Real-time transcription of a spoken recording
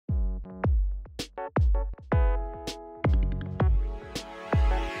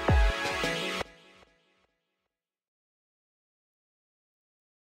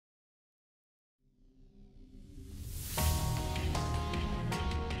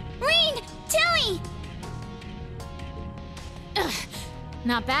Rean! Tilly! Ugh,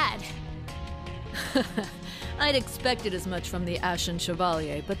 not bad. I'd expected as much from the Ashen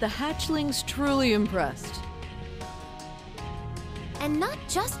Chevalier, but the hatchling's truly impressed. And not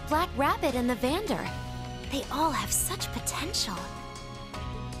just Black Rabbit and the Vander. They all have such potential.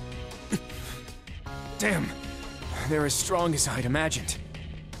 Damn, they're as strong as I'd imagined.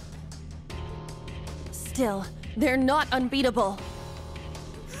 Still, they're not unbeatable.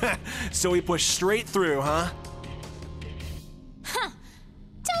 So we push straight through, huh? Huh.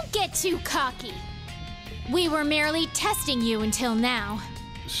 Don't get too cocky. We were merely testing you until now.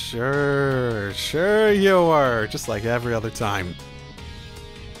 Sure you were. Just like every other time.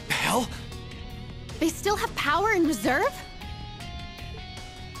 Hell? They still have power in reserve?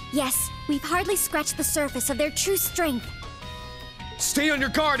 Yes, we've hardly scratched the surface of their true strength. Stay on your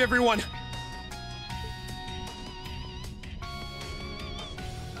guard, everyone!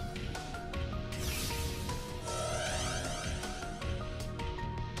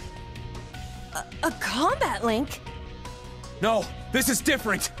 A combat link? No, this is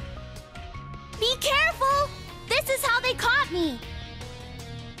different! Be careful! This is how they caught me!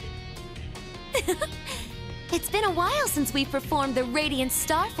 It's been a while since we performed the Radiant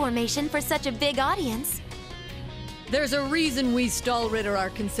Star Formation for such a big audience. There's a reason we Stalritter are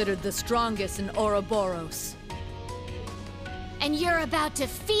considered the strongest in Ouroboros. And you're about to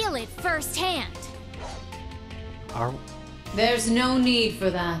feel it firsthand. Are... There's no need for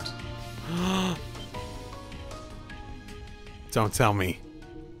that. Don't tell me.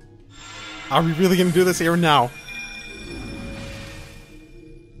 Are we really gonna do this here and now?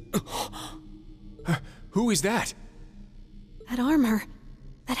 Who is that? That armor.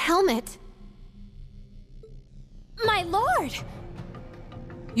 That helmet. My lord!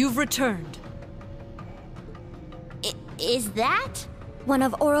 You've returned. Is that? One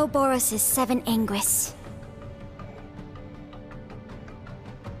of Ouroboros' 7 Anguis.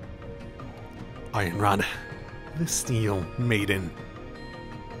 Iron Rod. The Steel Maiden.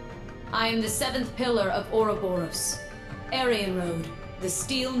 I am the 7th pillar of Ouroboros. Arian Road, the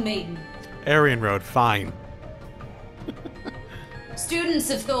Steel Maiden. Arian Road, fine.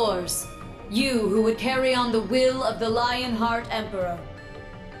 Students of Thor's, you who would carry on the will of the Lionheart Emperor.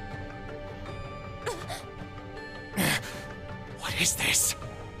 What is this?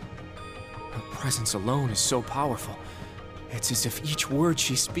 Her presence alone is so powerful. It's as if each word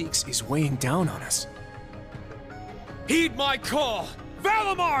she speaks is weighing down on us. Heed my call!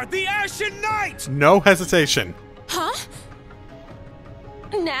 Valimar, the Ashen Knight! No hesitation. Huh?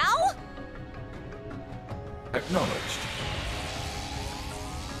 Now? Acknowledged.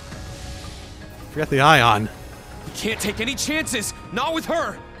 Forget the Ion. We can't take any chances! Not with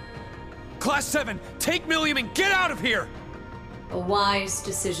her! Class 7, take Milliam and get out of here! A wise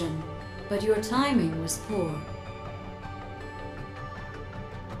decision, but your timing was poor.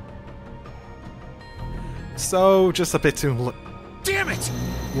 So, just a bit too Damn it!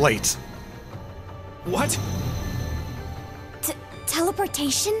 late. What?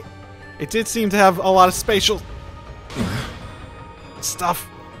 Teleportation? It did seem to have a lot of spatial stuff.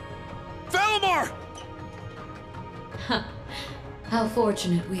 Valimar! How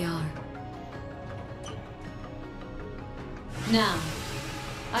fortunate we are. Now,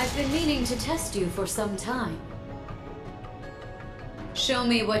 I've been meaning to test you for some time. Show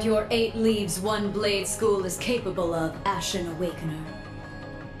me what your 8 Leaves, 1 Blade school is capable of, Ashen Awakener.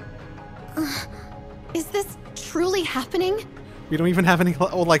 Is this truly happening? We don't even have any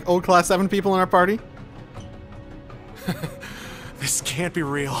old class 7 people in our party. This can't be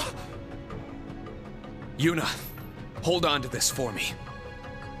real. Yuna, hold on to this for me.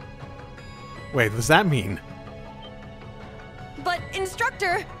 Wait, does that mean? But,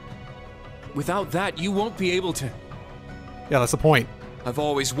 instructor! Without that, you won't be able to. Yeah, that's the point. I've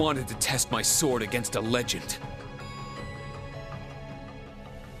always wanted to test my sword against a legend.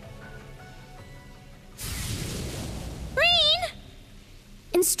 Rean!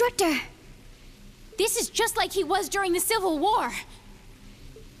 Instructor! This is just like he was during the Civil War.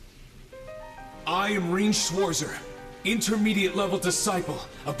 I am Rean Schwarzer, intermediate level disciple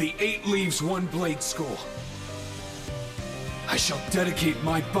of the 8 Leaves, 1 Blade school. I shall dedicate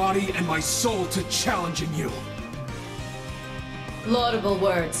my body and my soul to challenging you. Laudable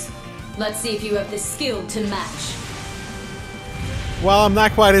words. Let's see if you have the skill to match. Well, I'm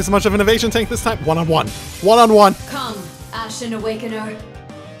not quite as much of an evasion tank this time. One-on-one. One-on-one. Come, Ashen Awakener.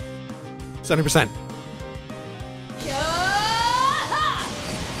 70%.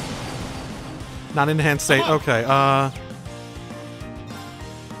 Not in enhanced state. Okay. Go.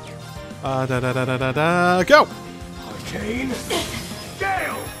 Arcane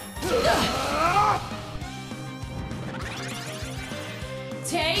Gale.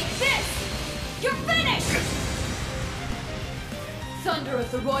 Take this! You're finished! Thunder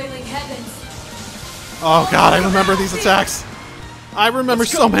of the roiling heavens. Oh god, I remember these attacks. I remember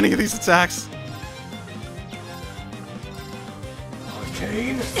so many of these attacks.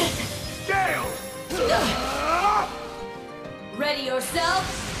 Arcane Gale. Ready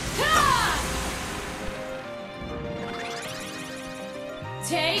yourself.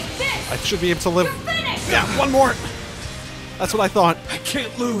 Take this! I should be able to live. You're finished! Yeah, one more. That's what I thought. I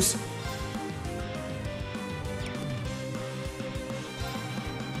can't lose.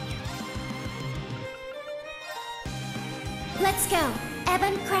 Let's go.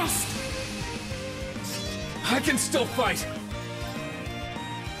 Ebon Crest. I can still fight.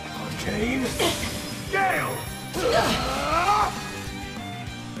 Arcane Gale.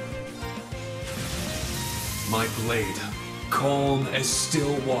 My blade, calm as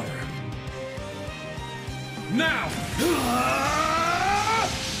still water. Now!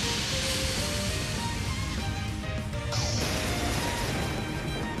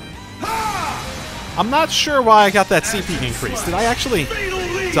 I'm not sure why I got that CP increase. Did I actually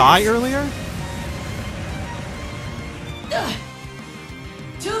die earlier?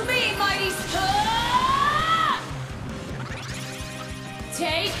 To me, mighty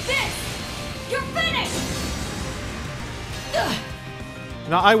Take this! You're finished!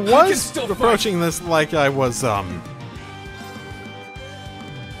 Now, I was still approaching this like I was, I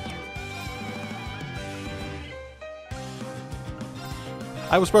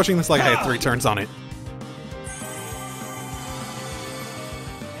was approaching this like I had 3 turns on it.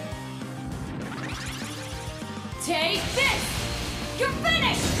 Take this! You're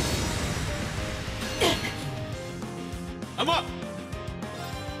finished! I'm up!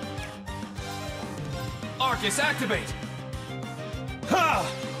 Arcus, activate! Ha!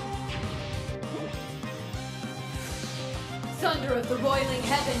 Thunder of the roiling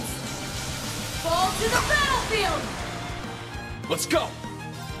heavens! Fall to the battlefield! Let's go!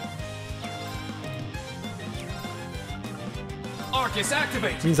 Arcus,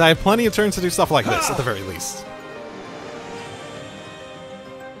 activate! Means I have plenty of turns to do stuff like this, at the very least.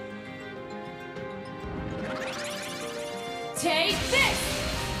 Take this!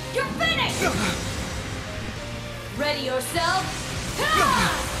 You're finished! Ready yourself!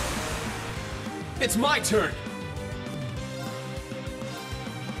 It's my turn!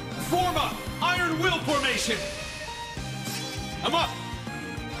 Form up! Iron Will formation! I'm up!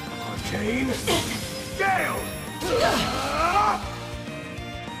 Arcane Gale!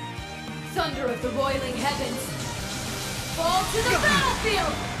 Thunder of the roiling heavens! Fall to the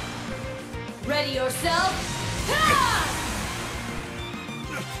battlefield! Ready yourself!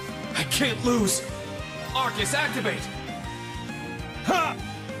 I can't lose! Arcus, activate! Ha!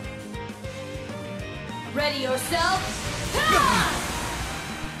 Ready yourself!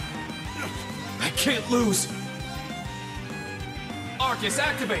 I can't lose! Arcus,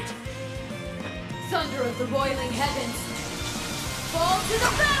 activate! Thunder of the roiling heavens! Fall to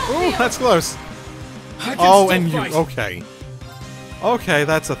the battlefield! Ooh, that's close. I can Oh, still and you. fight. Okay. Okay,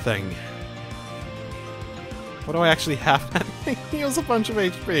 that's a thing. What do I actually have? That thing heals a bunch of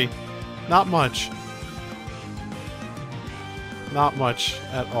HP. Not much. Not much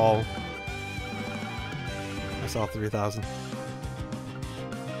at all. I saw 3,000.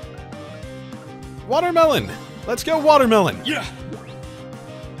 Watermelon! Let's go, watermelon! Yeah!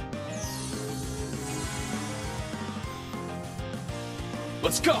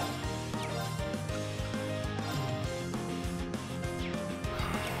 Let's go!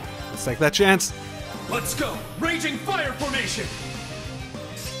 Let's take that chance. Let's go! Raging Fire formation!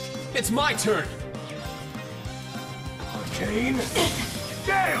 It's my turn! Arcane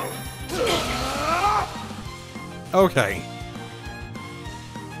Gale! Okay.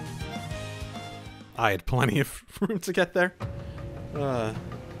 I had plenty of room to get there.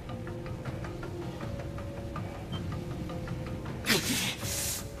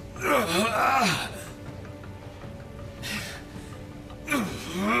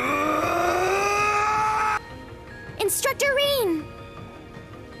 Instructor Rean!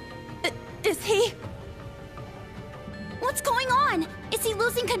 Is he? What's going on? Is he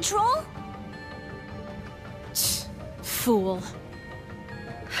losing control? Fool.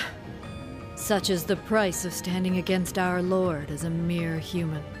 Such is the price of standing against our Lord as a mere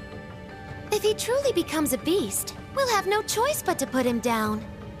human. If he truly becomes a beast, we'll have no choice but to put him down.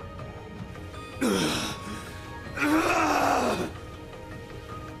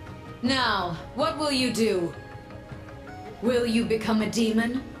 Now, what will you do? Will you become a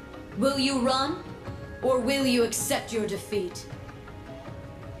demon? Will you run? Or will you accept your defeat?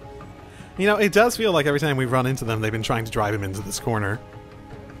 You know, it does feel like every time we run into them, they've been trying to drive him into this corner.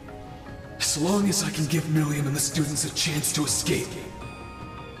 As long as I can give Milliam and the students a chance to escape.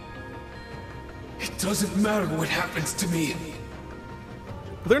 It doesn't matter what happens to me.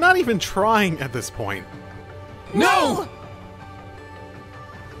 They're not even trying at this point. No!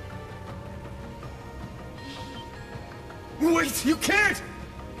 Wait, you can't!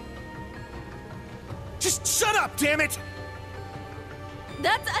 Just shut up, damn it!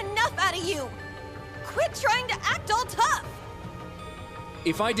 That's enough out of you! Quit trying to act all tough!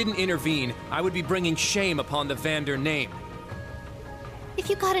 If I didn't intervene, I would be bringing shame upon the Vander name. If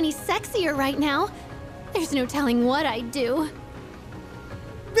you got any sexier right now, there's no telling what I'd do.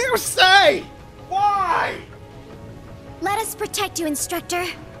 You say! Why? Let us protect you, instructor.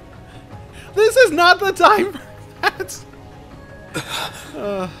 This is not the time for that!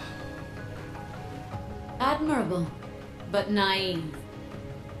 Admirable, but naive.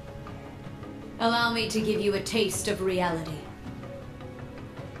 Allow me to give you a taste of reality.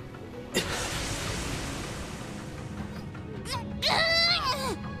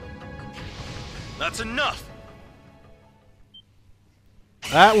 That's enough!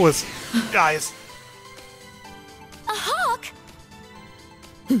 That was... Guys. A hawk?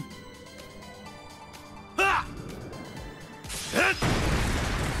 Ha!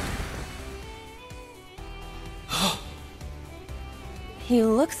 He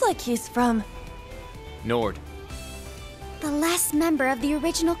looks like he's from... Nord. The last member of the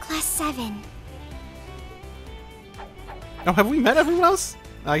original Class 7. Oh, have we met everyone else?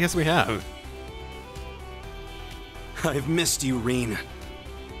 I guess we have. I've missed you, Rean.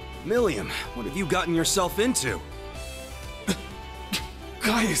 Milliam, what have you gotten yourself into?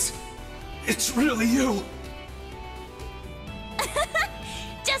 Guys, it's really you!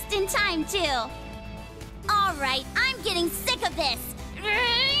 Just in time, too. All right, I'm getting sick of this.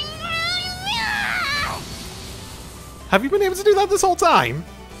 Have you been able to do that this whole time?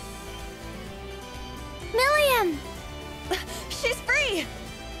 Milliam! She's free!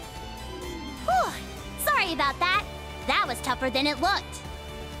 Whew. Sorry about that. That was tougher than it looked.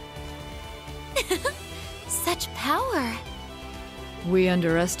 Such power. We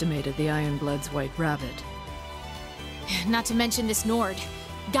underestimated the Ironblood's White Rabbit. Not to mention this Nord,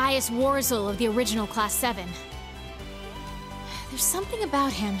 Gaius Warzel of the original Class 7. There's something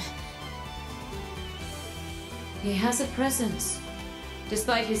about him. He has a presence,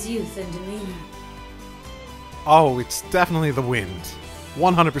 despite his youth and demeanor. Oh, it's definitely the wind.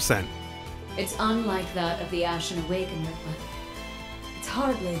 100%. It's unlike that of the Ashen Awakener, but it's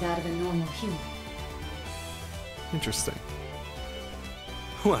hardly that of a normal human. Interesting.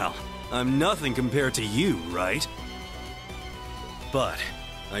 Well, I'm nothing compared to you, right? But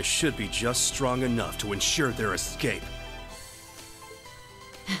I should be just strong enough to ensure their escape.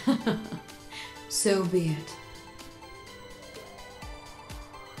 So be it.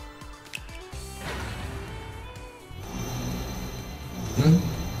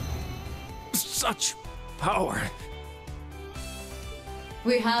 Such power.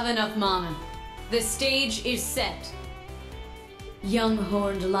 We have enough mana. The stage is set. Young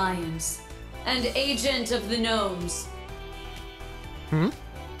horned lions and agent of the gnomes.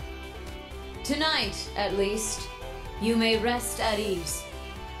 Tonight, at least, you may rest at ease.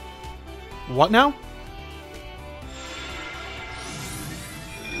 What now?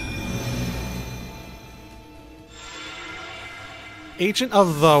 Agent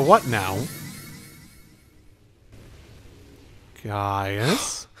of the what now?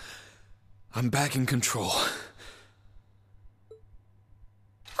 Gaius? I'm back in control.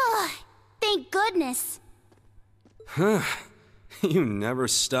 Oh, thank goodness. Huh. You never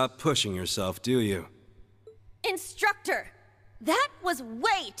stop pushing yourself, do you? Instructor! That was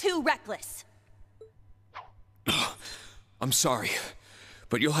way too reckless! I'm sorry,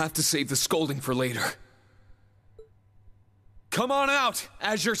 but you'll have to save the scolding for later. Come on out,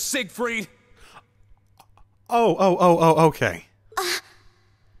 Azure Siegfried! Oh, okay.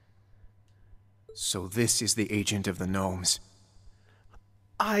 So this is the agent of the gnomes.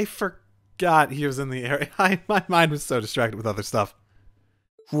 I forgot he was in the area. My mind was so distracted with other stuff.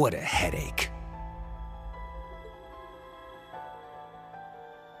 What a headache.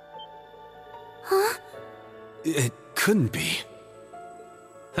 Huh? It couldn't be.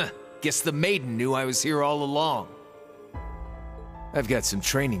 Huh. Guess the maiden knew I was here all along. I've got some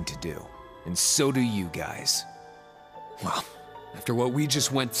training to do, and so do you guys. Well, After what we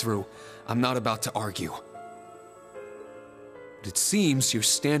just went through, I'm not about to argue. But it seems you're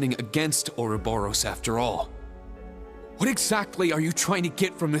standing against Ouroboros after all. What exactly are you trying to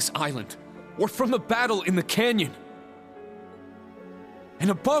get from this island? Or from the battle in the canyon? And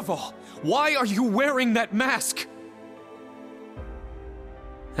above all, why are you wearing that mask?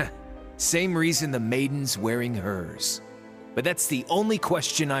 Same reason the maiden's wearing hers. But that's the only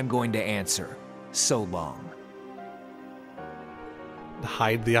question I'm going to answer. So long.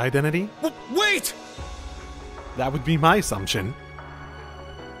 Hide the identity? Wait! That would be my assumption.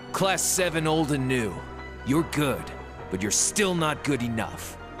 Class 7 old and new. You're good, but you're still not good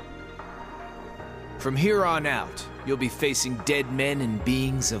enough. From here on out, you'll be facing dead men and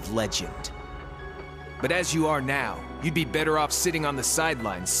beings of legend. But as you are now, you'd be better off sitting on the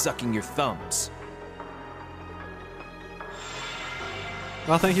sidelines sucking your thumbs.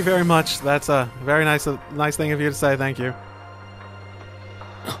 Well, thank you very much. That's a very nice thing of you to say. Thank you.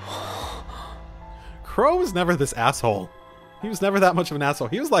 Crow was never this asshole. He was never that much of an asshole.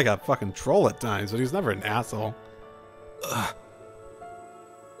 He was like a fucking troll at times, but he was never an asshole.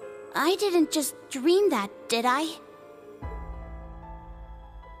 I didn't just dream that, did I?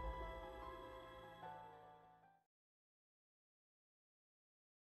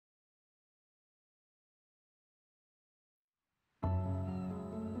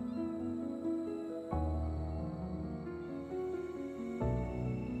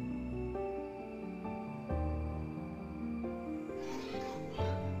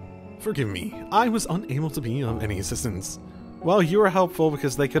 Forgive me, I was unable to be of any assistance. Well, you were helpful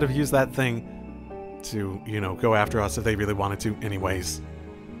because they could have used that thing to, you know, go after us if they really wanted to anyways.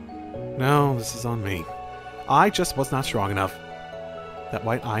 No, this is on me. I just was not strong enough. That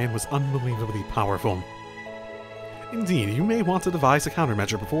white iron was unbelievably powerful. Indeed, you may want to devise a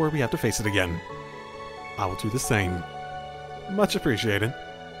countermeasure before we have to face it again. I will do the same. Much appreciated.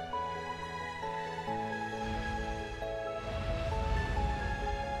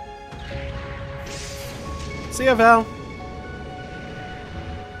 See ya, Val.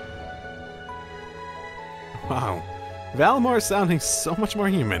 Wow. Valmore is sounding so much more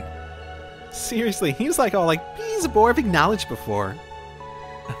human. Seriously, he was like all like, he's a bore I've acknowledged before.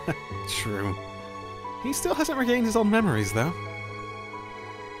 True. He still hasn't regained his old memories, though.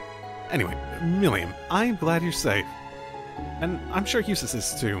 Anyway, Milliam, I'm glad you're safe. And I'm sure Eustace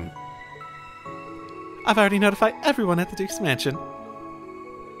is too. I've already notified everyone at the Duke's Mansion.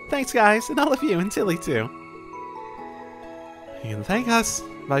 Thanks, guys, and all of you, and Tilly, too. You can thank us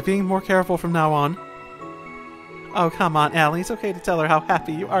by being more careful from now on. Oh, come on, Allie. It's okay to tell her how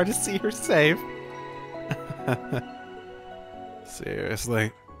happy you are to see her safe.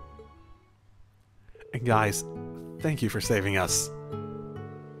 Seriously. And guys, thank you for saving us.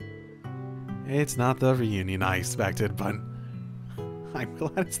 It's not the reunion I expected, but I'm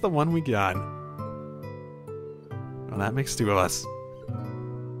glad it's the one we got. Well, that makes two of us.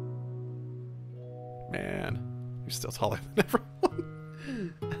 Man, you're still taller than everyone.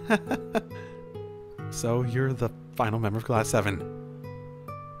 So, you're the final member of Class 7.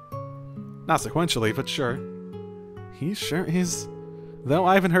 Not sequentially, but sure. He sure is. Though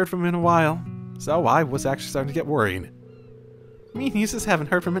I haven't heard from him in a while, so I was actually starting to get worried. Me and Eustace haven't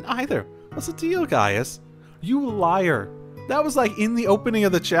heard from him either. What's the deal, Gaius? You liar. That was like in the opening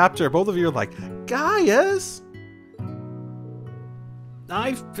of the chapter. Both of you are like, Gaius?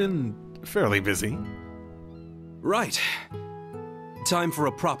 I've been fairly busy. Right. Time for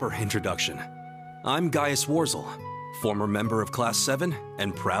a proper introduction. I'm Gaius Warzel, former member of Class 7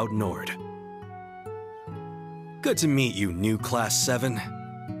 and proud Nord. Good to meet you, new Class 7.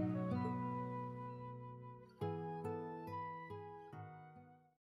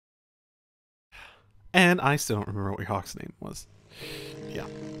 And I still don't remember what your Hawk's name was. Yeah.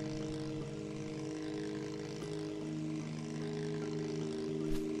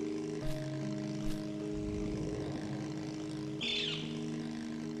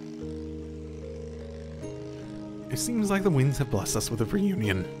 It seems like the winds have blessed us with a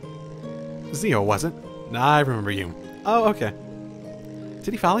reunion. Zio, was it? Nah, I remember you. Oh, okay.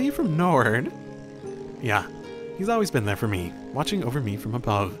 Did he follow you from Nord? Yeah, he's always been there for me, watching over me from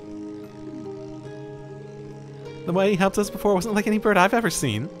above. The way he helped us before wasn't like any bird I've ever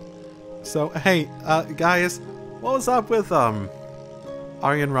seen. So, hey, Gaius, what was up with,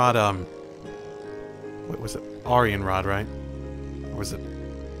 Arianrod, what was it? Arianrod, right? Or was it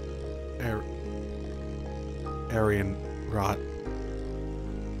Arianrod?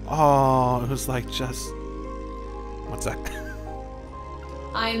 Oh, it was like just... One sec.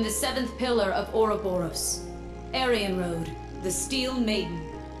 I am the 7th pillar of Ouroboros. Arian Road, the Steel Maiden.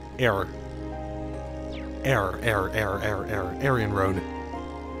 Error. Aryan Road.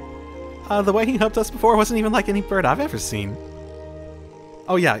 The way he helped us before wasn't even like any bird I've ever seen.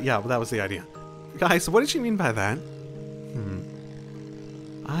 Oh yeah, well, that was the idea. Guys, what did she mean by that?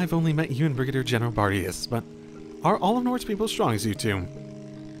 I've only met you and Brigadier General Bardius, but are all of Nord's people as strong as you two?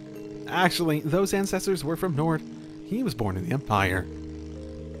 Actually, those ancestors were from Nord. He was born in the Empire.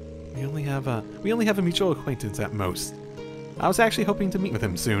 We only have a mutual acquaintance at most. I was actually hoping to meet with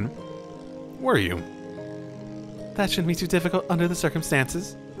him soon. Were you? That shouldn't be too difficult under the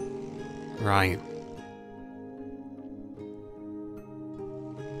circumstances. Right.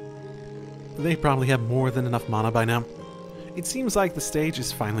 They probably have more than enough mana by now. It seems like the stage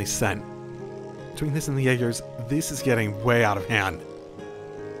is finally set. Between this and the Jaegers, this is getting way out of hand.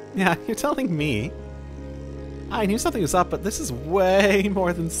 Yeah, you're telling me. I knew something was up, but this is way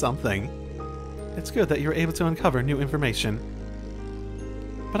more than something. It's good that you're able to uncover new information.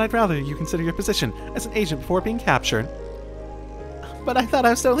 But I'd rather you consider your position as an agent before being captured. But I thought I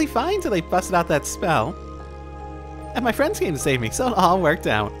was totally fine till they busted out that spell. And my friends came to save me, so it all worked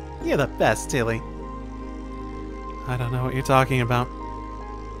out. You're the best, Tilly. I don't know what you're talking about.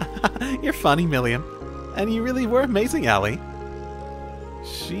 You're funny, Milliam. And you really were amazing, Allie.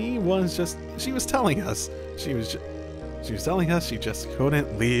 She was telling us. She was telling us she just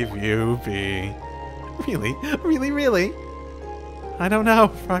couldn't leave you be. Really? Really, really? I don't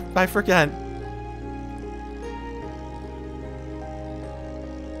know. I forget.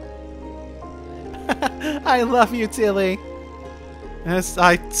 I love you, Tilly. As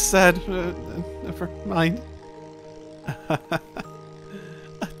I said, never mind.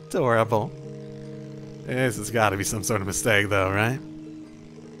 Adorable. This has got to be some sort of mistake, though, right?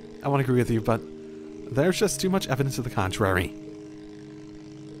 I want to agree with you, but there's just too much evidence to the contrary.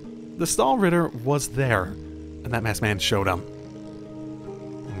 The Stall Ritter was there, and that masked man showed him.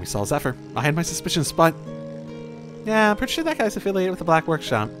 When we saw Zephyr, I had my suspicions, but... yeah, I'm pretty sure that guy's affiliated with the Black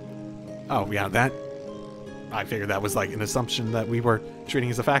Workshop. Oh, yeah, that... I figured that was like an assumption that we were treating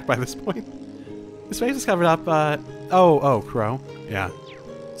as a fact by this point. His face is covered up, oh, Crow. Yeah.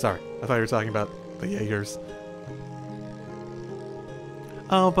 Sorry, I thought you were talking about the Jaegers.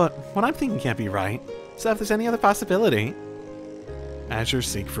 Oh, but what I'm thinking can't be right. So if there's any other possibility... Azure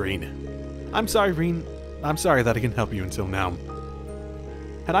Siegfried. I'm sorry, Rean. I'm sorry that I can help you until now.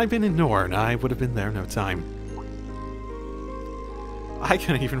 Had I been in Nord, I would have been there in no time. I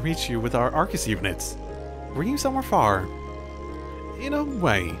couldn't even reach you with our Arcus units. Were you somewhere far? In a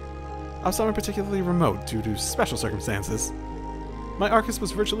way. I was somewhere particularly remote due to special circumstances. My Arcus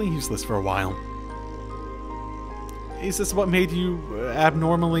was virtually useless for a while. Is this what made you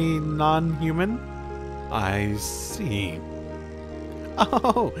abnormally non-human? I see.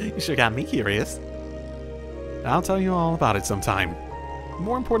 Oh, you sure got me curious. I'll tell you all about it sometime.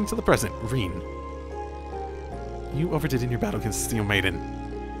 More important to the present, Rean. You overdid in your battle against Steel Maiden.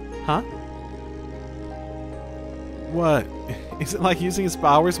 Huh? What? Is it like using his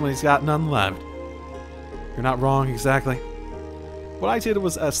powers when he's got none left? You're not wrong, exactly. What I did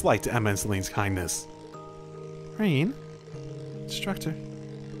was a slight to Emma and Celine's kindness. Rean? Instructor?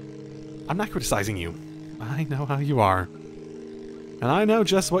 I'm not criticizing you. I know how you are. And I know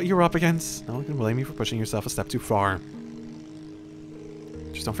just what you're up against. No one can blame you for pushing yourself a step too far.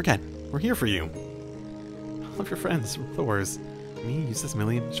 Just don't forget, we're here for you. All of your friends, Thors, me, Eustace,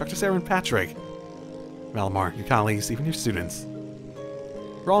 Milliam, Instructor Sarah, and Patrick. Malamar, your colleagues, even your students.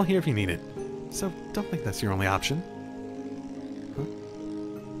 We're all here if you need it. So don't think that's your only option.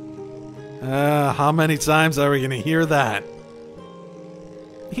 Huh? How many times are we going to hear that?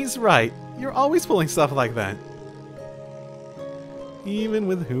 He's right. You're always pulling stuff like that. Even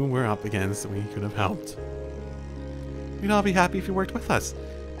with who we're up against, we could have helped. We'd all be happy if you worked with us.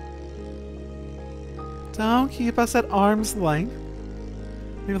 Don't keep us at arm's length.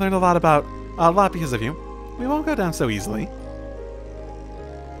 We've learned a lot because of you. We won't go down so easily.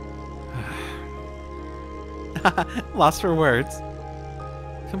 Lost for words.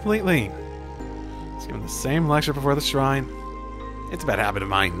 Completely. Just giving the same lecture before the shrine. It's a bad habit of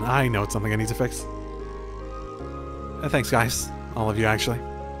mine. I know it's something I need to fix. Thanks, guys. All of you, actually.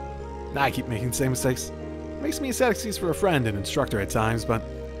 I keep making the same mistakes. Makes me a sad excuse for a friend and instructor at times, but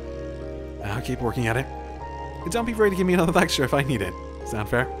I'll keep working at it. And don't be afraid to give me another lecture if I need it. Sound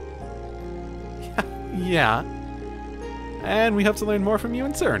fair? Yeah. And we hope to learn more from you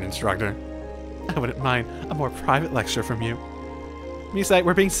in turn, instructor. I wouldn't mind a more private lecture from you. Misite,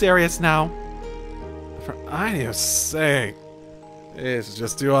 we're being serious now. For Ida's sake. This is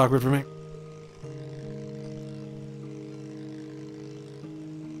just too awkward for me.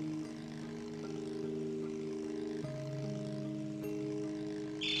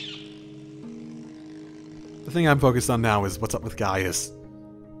 The thing I'm focused on now is what's up with Gaius.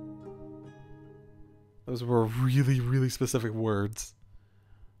 Those were really, really specific words.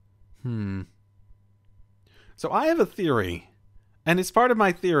 So I have a theory, and it's part of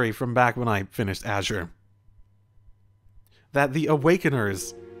my theory from back when I finished Azure, that the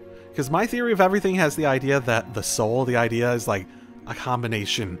Awakeners, because my theory of everything has the idea that the soul, the idea is like a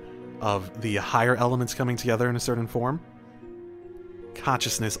combination of the higher elements coming together in a certain form.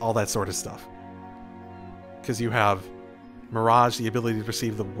 Consciousness, all that sort of stuff. Because you have Mirage, the ability to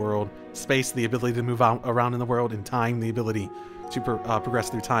perceive the world, space, the ability to move out around in the world, and time, the ability to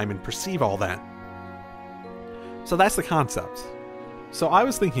progress through time and perceive all that. So that's the concept. So I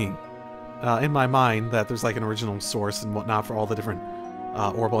was thinking in my mind that there's like an original source and whatnot for all the different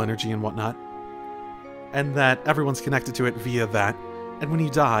orbital energy and whatnot, and that everyone's connected to it via that, and when you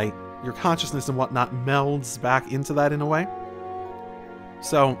die, your consciousness and whatnot melds back into that in a way.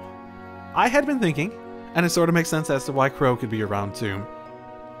 So I had been thinking, and it sort of makes sense as to why Crow could be around too.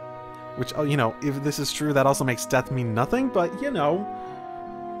 Which, you know, if this is true, that also makes death mean nothing, but, you know,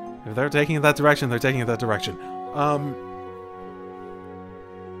 if they're taking it that direction, they're taking it that direction.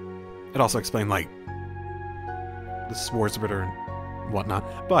 It also explained, like, the Swordsritter and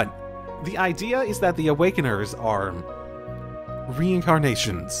whatnot. But the idea is that the Awakeners are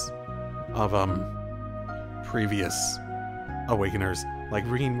reincarnations of, previous Awakeners. Like,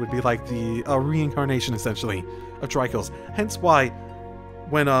 Rean would be like the reincarnation, essentially, of Trikel's. Hence why,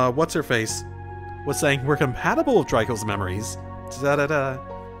 when, What's-Her-Face was saying, we're compatible with Trikel's memories, da-da-da,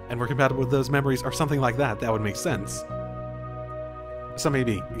 and we're compatible with those memories, or something like that, that would make sense. So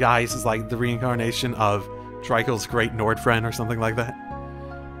maybe Gaius is like the reincarnation of Trikel's great Nord friend, or something like that.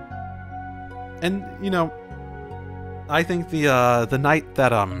 And, you know, I think the knight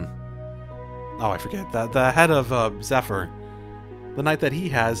that, oh, I forget, the head of, Zephyr, the knight that he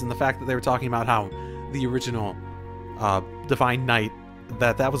has, and the fact that they were talking about how the original Divine Knight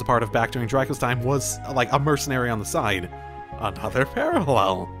that was a part of back during Draco's time was like a mercenary on the side. Another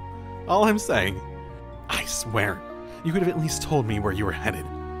parallel. All I'm saying, I swear, you could have at least told me where you were headed.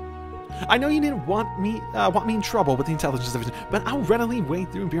 I know you didn't want me in trouble with the intelligence division, but I'll readily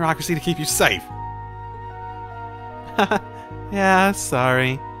wade through bureaucracy to keep you safe. Yeah,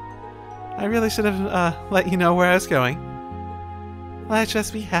 sorry. I really should have let you know where I was going. Let's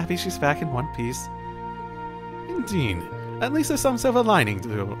just be happy she's back in one piece. Indeed. At least there's some silver lining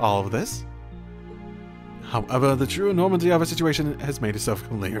to all of this. However, the true enormity of our situation has made itself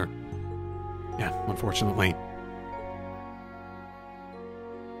clear. Yeah, unfortunately.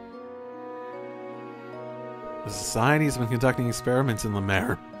 The Society has been conducting experiments in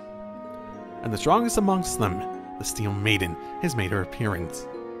Lemaire. And the strongest amongst them, the Steel Maiden, has made her appearance.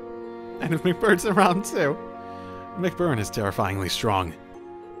 And if McBurn's around too. McBurn is terrifyingly strong.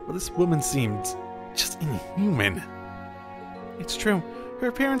 But this woman seemed just inhuman. It's true, her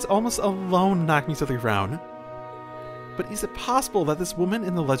appearance almost alone knocked me to the ground. But is it possible that this woman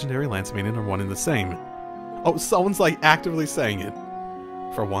and the legendary Lance Maiden are one and the same? Oh, someone's like actively saying it.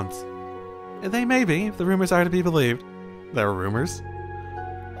 For once. And they may be, if the rumors are to be believed. There are rumors.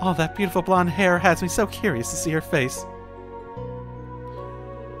 Oh, that beautiful blonde hair has me so curious to see her face.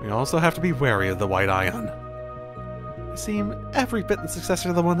 We also have to be wary of the White Ion. They seem every bit the successor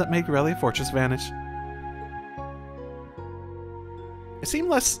to the one that made Corellia Fortress vanish. It seemed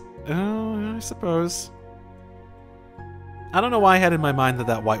less... I suppose... I don't know why I had in my mind that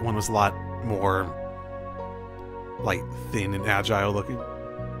that white one was a lot more... like, thin and agile looking.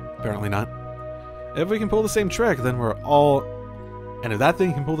 Apparently not. If we can pull the same trick, then we're all... And if that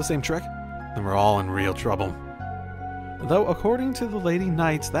thing can pull the same trick, then we're all in real trouble. Though, according to the Lady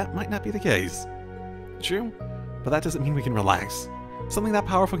Knights, that might not be the case. True, but that doesn't mean we can relax. Something that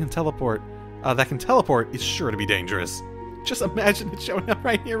powerful can teleport... that can teleport is sure to be dangerous. Just imagine it showing up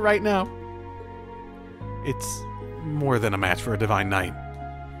right here, right now. It's more than a match for a Divine Knight.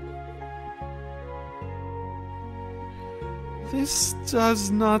 This does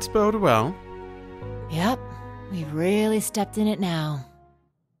not bode well. Yep, we've really stepped in it now.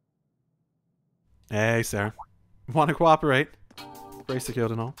 Hey, Sarah. Want to cooperate? Brace the code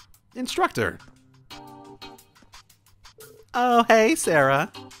and all. Instructor! Oh, hey,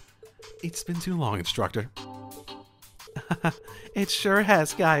 Sarah. It's been too long, Instructor. It sure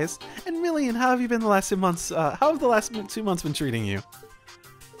has, guys. And Millian, how have you been the last 2 months? How have the last 2 months been treating you?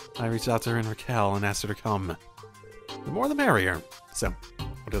 I reached out to her in Raquel and asked her to come. The more the merrier. So,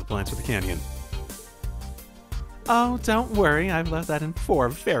 what are the plans for the canyon? Oh, don't worry. I've left that in 4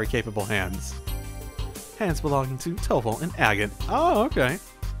 very capable hands. Hands belonging to Toval and Agate. Oh, okay.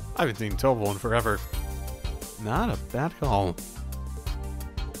 I haven't seen Toval in forever. Not a bad call.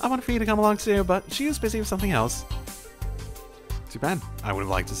 I wanted for you to come along too, but she was busy with something else. Too bad. I would have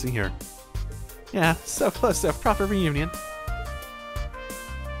liked to see her. Yeah, so close to a proper reunion.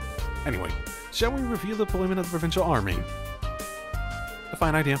 Anyway, shall we review the deployment of the provincial army? A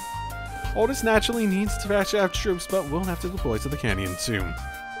fine idea. Otis naturally needs to fetch out troops, but we'll have to deploy to the canyon soon.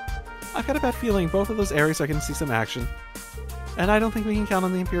 I've got a bad feeling both of those areas are going to see some action. And I don't think we can count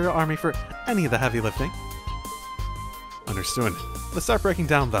on the Imperial Army for any of the heavy lifting. Understood. Let's start breaking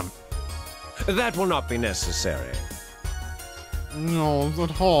down them. That will not be necessary. No, is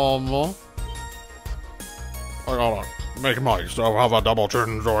it horrible? I gotta make myself have a double to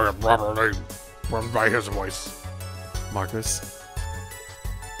enjoy it properly by his voice. Marcus.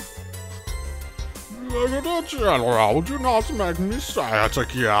 General, do not make me say it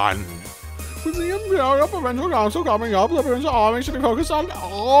again. With the Imperial Provincial Council coming up, the Provincial Army should be focused on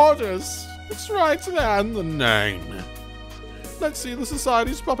orders. It's right there in the name. Let's see the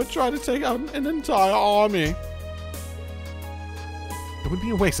Society's puppet try to take out an entire army. It would be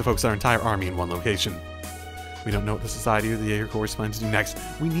a waste to focus our entire army in one location. We don't know what the Society or the Jaeger Corps plan to do next.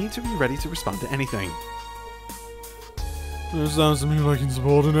 We need to be ready to respond to anything. It sounds to me like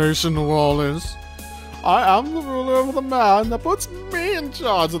insubordination to Wallace. I am the ruler of the man that puts me in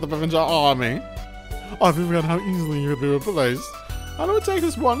charge of the provincial army. I forget how easily you could be replaced. And it would take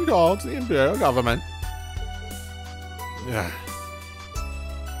us one call to the Imperial government. Yeah.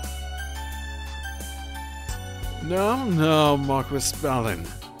 No, Marquis Balin.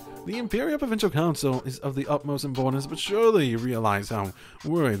 The Imperial Provincial Council is of the utmost importance, but surely you realize how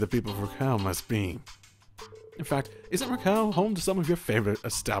worried the people of Raquel must be. In fact, isn't Raquel home to some of your favorite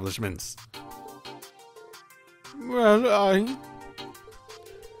establishments? Well,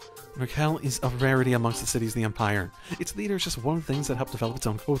 Raquel is a rarity amongst the cities of the Empire. Its leader is just one of the things that help develop its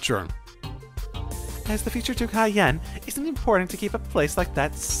own culture. As the future Duke Haiyan, isn't it important to keep a place like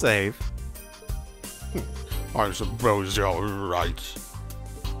that safe? I suppose you're right.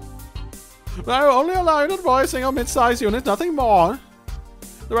 But I will only allow you to deploy a single mid-sized unit, nothing more.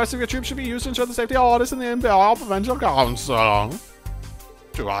 The rest of your troops should be used to ensure the safety of orders in the Imperial Provincial Council.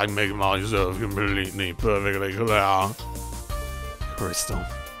 Do I make myself completely perfectly clear? Crystal.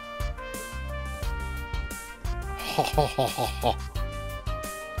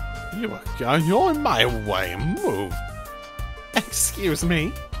 You're in my way. Move. Excuse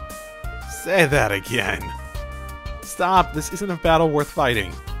me? Say that again. Stop. This isn't a battle worth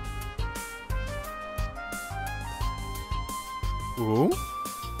fighting. Ooh?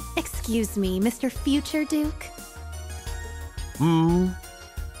 Excuse me, Mr. Future Duke?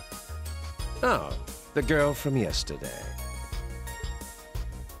 Oh, the girl from yesterday.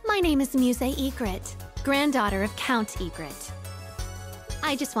 My name is Muse Egret, granddaughter of Count Egret.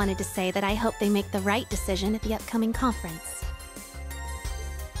 I just wanted to say that I hope they make the right decision at the upcoming conference.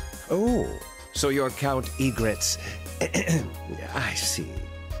 Oh, so you're Count Egret's... I see.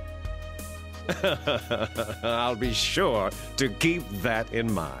 I'll be sure to keep that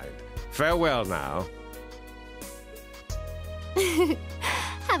in mind. Farewell now.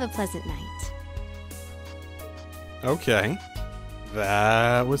 Have a pleasant night. Okay.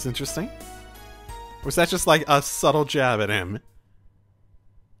 That was interesting. Was that just like a subtle jab at him?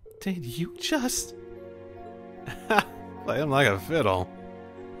 Did you just... play him like a fiddle?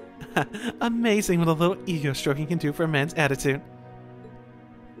 Amazing what a little ego stroking can do for a man's attitude.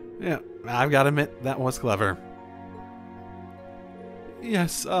 Yeah, I've got to admit, that was clever.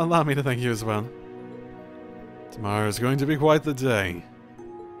 Yes, allow me to thank you as well. Tomorrow is going to be quite the day.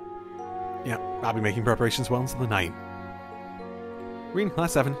 Yeah, I'll be making preparations well into the night. Rean,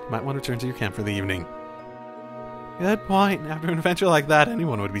 Class 7, you might want to return to your camp for the evening. Good point. After an adventure like that,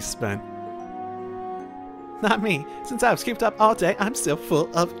 anyone would be spent. Not me. Since I've skipped up all day, I'm still full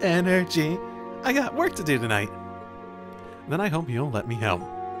of energy. I got work to do tonight. Then I hope you'll let me help.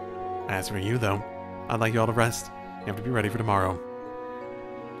 As for you, though, I'd like you all to rest. You have to be ready for tomorrow.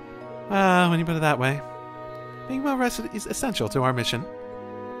 When you put it that way, being well rested is essential to our mission.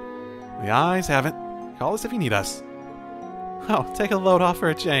 The eyes have it. Call us if you need us. Oh, take a load off for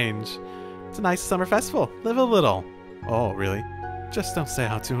a change. It's a nice summer festival. Live a little. Oh, really? Just don't stay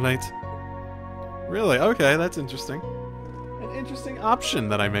out too late. Really? Okay, that's interesting. An interesting option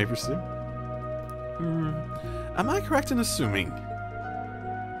that I may pursue. Am I correct in assuming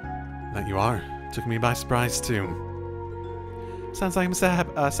that you are? Took me by surprise, too. Sounds like I'm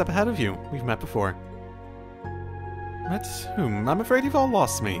a step ahead of you. We've met before. Met whom? I'm afraid you've all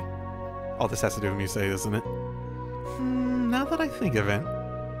lost me. All this has to do with Muse, doesn't it? Now that I think of it.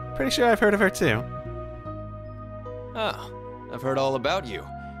 Pretty sure I've heard of her, too. Oh, I've heard all about you.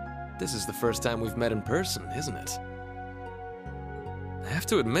 This is the first time we've met in person, isn't it? I have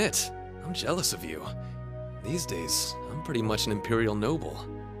to admit, I'm jealous of you. These days, I'm pretty much an Imperial noble.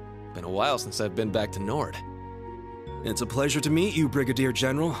 Been a while since I've been back to Nord. It's a pleasure to meet you, Brigadier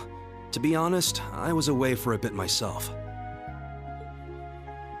General. To be honest, I was away for a bit myself.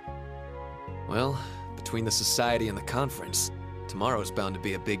 Well, between the Society and the conference, tomorrow's bound to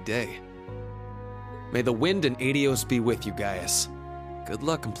be a big day. May the wind and Adios be with you, Gaius. Good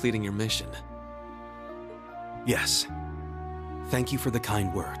luck completing your mission. Yes. Thank you for the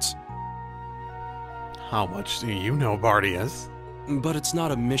kind words. How much do you know Bardius? But it's not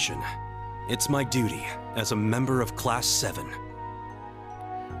a mission. It's my duty as a member of Class 7.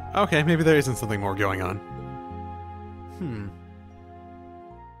 Okay, maybe there isn't something more going on.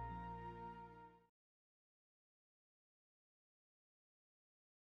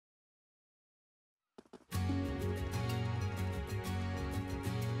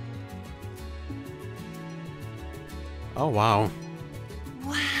 Oh, wow.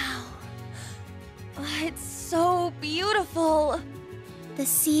 Wow. It's so beautiful. The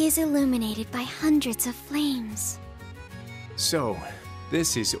sea is illuminated by hundreds of flames. So,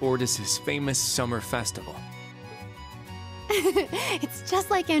 this is Ordis's famous summer festival. It's just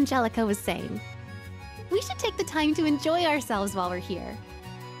like Angelica was saying. We should take the time to enjoy ourselves while we're here.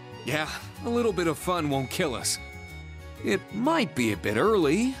 Yeah, a little bit of fun won't kill us. It might be a bit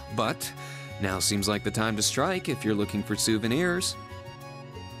early, but now seems like the time to strike if you're looking for souvenirs.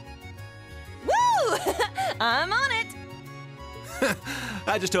 Woo! I'm on it.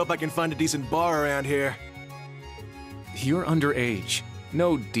 I just hope I can find a decent bar around here. You're underage.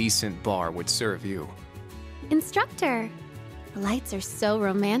 No decent bar would serve you. Instructor, the lights are so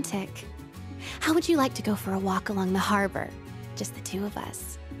romantic. How would you like to go for a walk along the harbor? Just the two of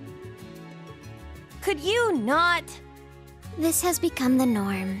us. Could you not? This has become the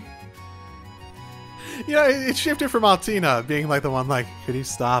norm. Yeah, it shifted from Altina being like the one like, could you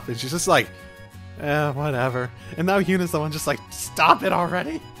stop? And she's just like, whatever. And now Yuna's the one just like, stop it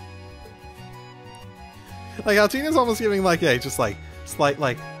already. Like Altina's almost giving like a just like slight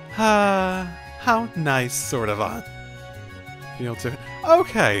like, how nice sort of a feel to it.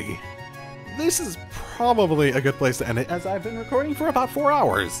 Okay. This is probably a good place to end it, as I've been recording for about 4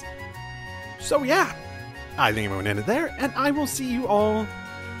 hours. So yeah, I think I'm going to end it there, and I will see you all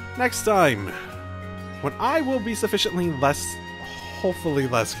next time, when I will be sufficiently hopefully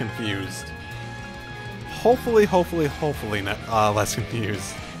less confused. Hopefully less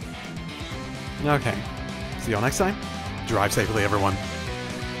confused. Okay, see you all next time. Drive safely, everyone.